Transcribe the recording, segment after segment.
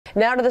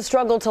Now to the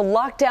struggle to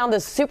lock down the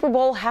Super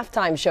Bowl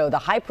halftime show, the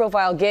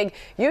high-profile gig.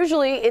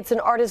 Usually it's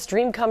an artist's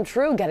dream come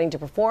true, getting to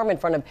perform in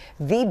front of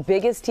the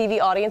biggest TV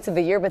audience of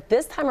the year. But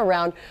this time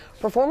around,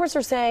 performers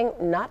are saying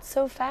not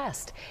so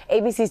fast.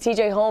 ABC's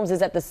TJ Holmes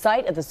is at the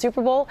site of the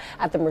Super Bowl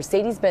at the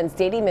Mercedes-Benz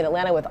Stadium in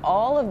Atlanta with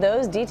all of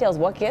those details.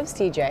 What gives,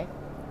 TJ?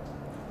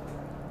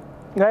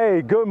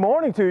 Hey, good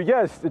morning to you.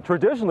 Yes,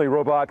 traditionally,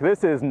 Robach,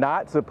 this is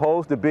not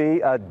supposed to be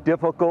a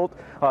difficult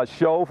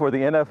show for the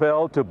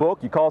NFL to book.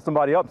 You call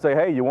somebody up and say,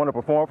 hey, you want to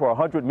perform for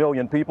 100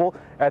 million people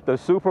at the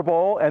Super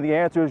Bowl? And the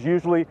answer is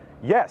usually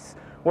yes.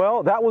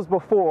 Well, that was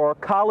before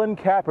Colin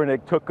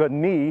Kaepernick took a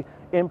knee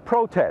in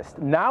protest.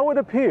 Now it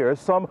appears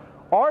some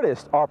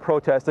artists are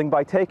protesting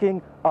by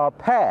taking a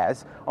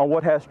pass on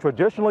what has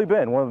traditionally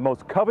been one of the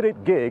most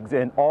coveted gigs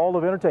in all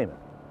of entertainment.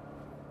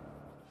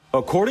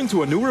 According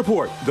to a new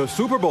report, the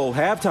Super Bowl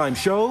halftime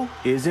show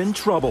is in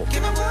trouble.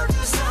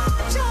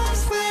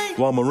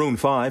 While Maroon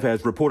 5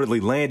 has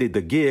reportedly landed the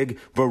gig,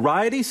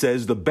 Variety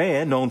says the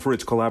band, known for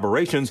its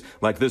collaborations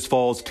like this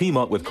fall's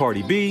team-up with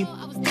Cardi B,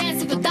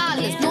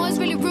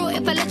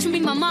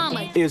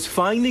 is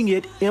finding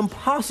it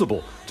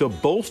impossible to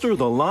bolster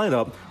the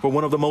lineup for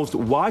one of the most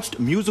watched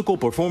musical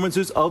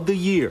performances of the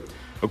year.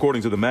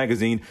 According to the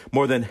magazine,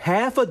 more than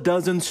half a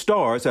dozen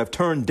stars have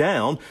turned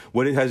down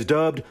what it has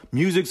dubbed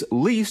music's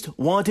least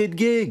wanted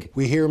gig.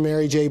 We hear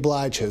Mary J.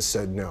 Blige has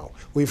said no.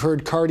 We've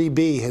heard Cardi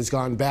B has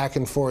gone back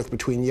and forth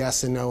between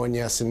yes and no and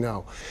yes and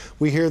no.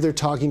 We hear they're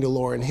talking to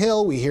Lauryn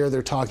Hill. We hear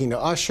they're talking to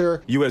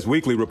Usher. US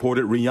Weekly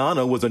reported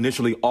Rihanna was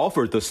initially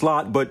offered the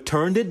slot but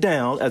turned it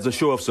down as a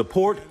show of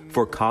support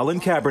for Colin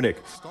Kaepernick.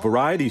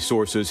 Variety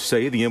sources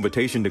say the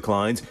invitation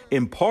declines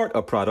in part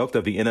a product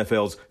of the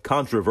NFL's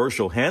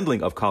controversial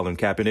handling of Colin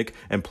Kaepernick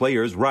and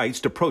players'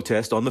 rights to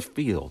protest on the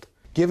field.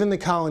 Given the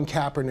Colin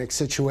Kaepernick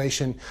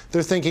situation,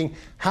 they're thinking,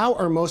 how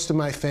are most of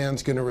my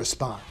fans going to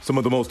respond? Some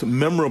of the most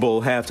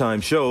memorable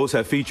halftime shows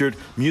have featured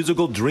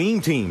musical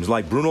dream teams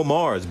like Bruno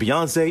Mars,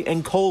 Beyonce,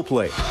 and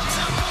Coldplay.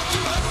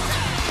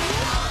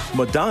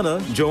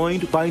 Madonna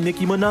joined by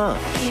Nicki Minaj.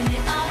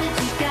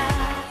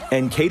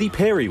 And Katy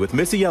Perry with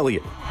Missy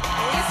Elliott.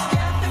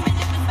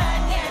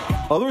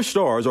 Other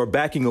stars are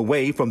backing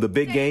away from the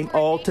big game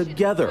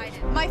altogether.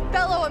 My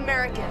fellow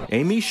American.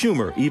 Amy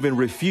Schumer even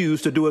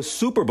refused to do a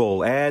Super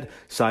Bowl ad,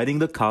 citing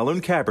the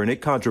Colin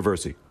Kaepernick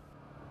controversy.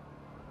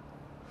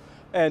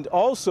 And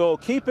also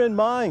keep in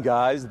mind,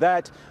 guys,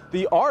 that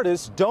the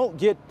artists don't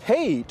get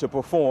paid to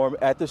perform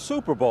at the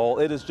Super Bowl.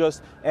 It is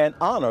just an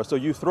honor. So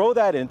you throw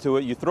that into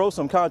it, you throw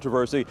some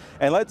controversy,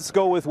 and let's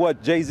go with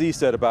what Jay-Z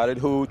said about it,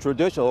 who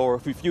a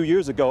few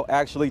years ago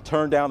actually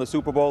turned down the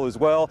Super Bowl as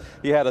well.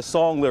 He had a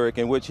song lyric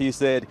in which he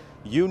said,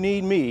 "You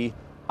need me,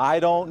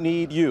 I don't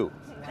need you."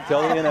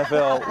 Tell the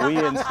NFL we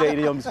in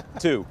stadiums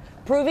too.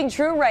 Proving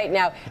true right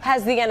now.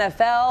 Has the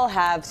NFL,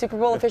 have Super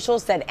Bowl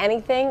officials said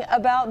anything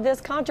about this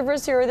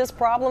controversy or this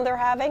problem they're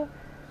having?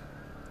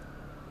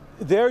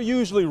 They're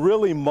usually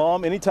really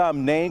mum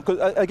anytime named,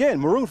 because again,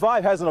 Maroon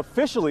 5 hasn't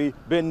officially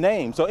been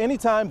named. So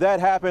anytime that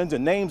happens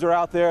and names are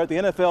out there, the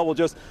NFL will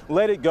just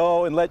let it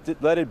go and let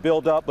it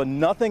build up. But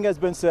nothing has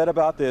been said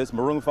about this.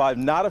 Maroon 5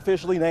 not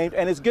officially named,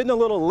 and it's getting a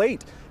little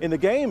late in the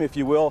game, if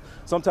you will.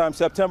 Sometime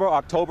September,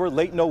 October,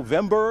 late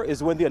November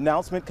is when the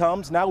announcement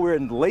comes. Now we're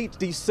in late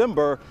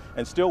December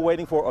and still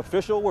waiting for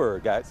official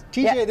word, guys.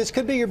 TJ, This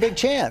could be your big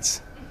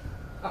chance.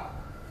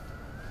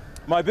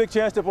 My big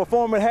chance to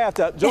perform at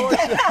halftime. George,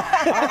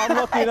 I'm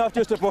lucky enough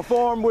just to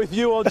perform with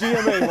you on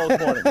GMA most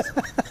mornings.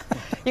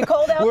 You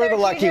cold out We're there,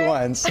 the lucky TJ?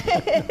 ones.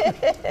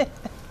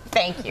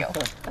 Thank you.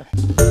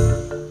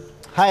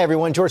 Hi,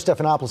 everyone. George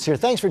Stephanopoulos here.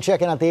 Thanks for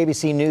checking out the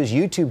ABC News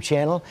YouTube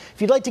channel.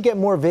 If you'd like to get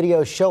more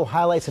videos, show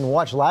highlights, and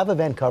watch live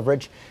event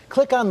coverage,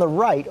 click on the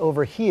right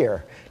over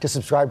here to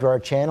subscribe to our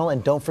channel.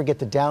 And don't forget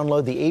to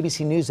download the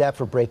ABC News app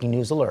for breaking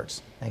news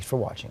alerts. Thanks for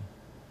watching.